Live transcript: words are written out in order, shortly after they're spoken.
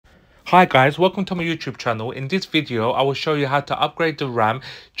Hi guys, welcome to my YouTube channel. In this video, I will show you how to upgrade the RAM,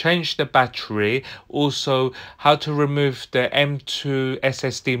 change the battery, also how to remove the M2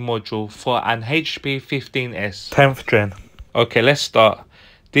 SSD module for an HP 15S 10th gen. Okay, let's start.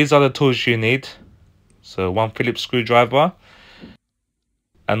 These are the tools you need. So one Phillips screwdriver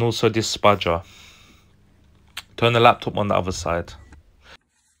and also this spudger. Turn the laptop on the other side.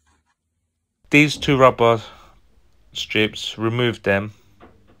 These two rubber strips, remove them.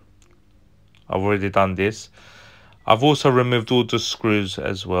 I've already done this. I've also removed all the screws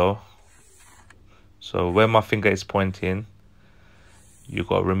as well. So where my finger is pointing, you've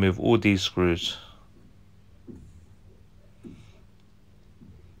got to remove all these screws.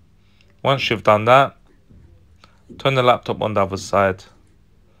 Once you've done that, turn the laptop on the other side.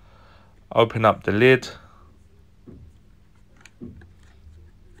 Open up the lid.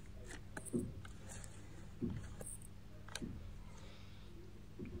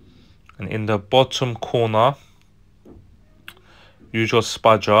 And in the bottom corner, use your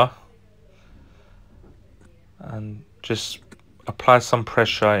spudger and just apply some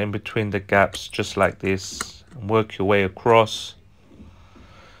pressure in between the gaps, just like this, and work your way across,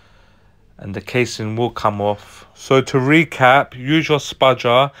 and the casing will come off. So to recap, use your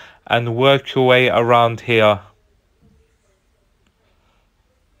spudger and work your way around here.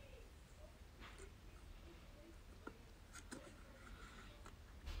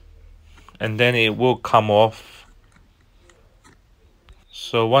 And then it will come off.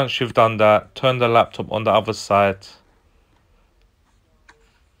 So once you've done that, turn the laptop on the other side.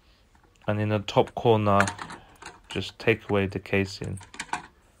 And in the top corner, just take away the casing.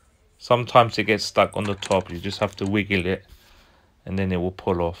 Sometimes it gets stuck on the top. You just have to wiggle it and then it will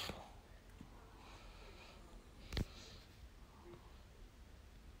pull off.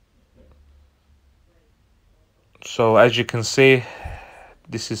 So as you can see,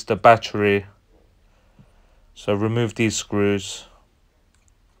 this is the battery. So remove these screws.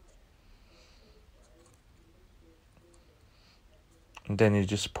 And then you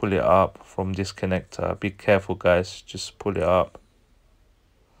just pull it up from this connector. Be careful guys, just pull it up.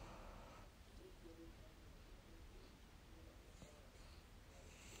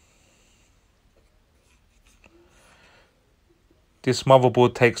 This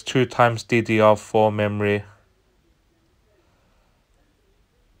motherboard takes 2 times DDR4 memory.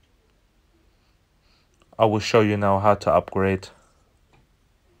 I will show you now how to upgrade.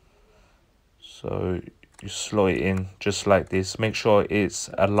 So you slot it in just like this. Make sure it's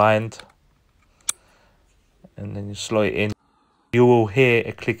aligned. And then you slot it in. You will hear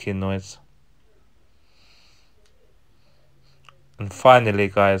a clicking noise. And finally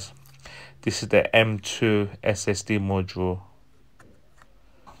guys, this is the M2 SSD module.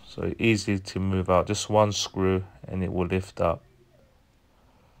 So easy to move out. Just one screw and it will lift up.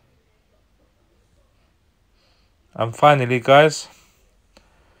 And finally guys,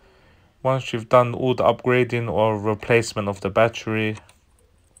 once you've done all the upgrading or replacement of the battery,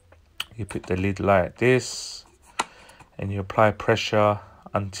 you put the lid like this and you apply pressure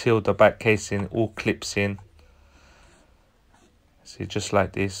until the back casing all clips in. See, just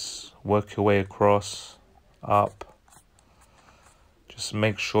like this, work your way across, up. Just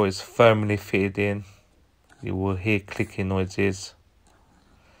make sure it's firmly fitted in. You will hear clicking noises.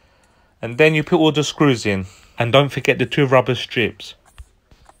 And then you put all the screws in. And don't forget the 2 rubber strips.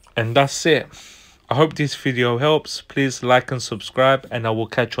 And that's it. I hope this video helps. Please like and subscribe, and I will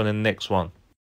catch you on the next one.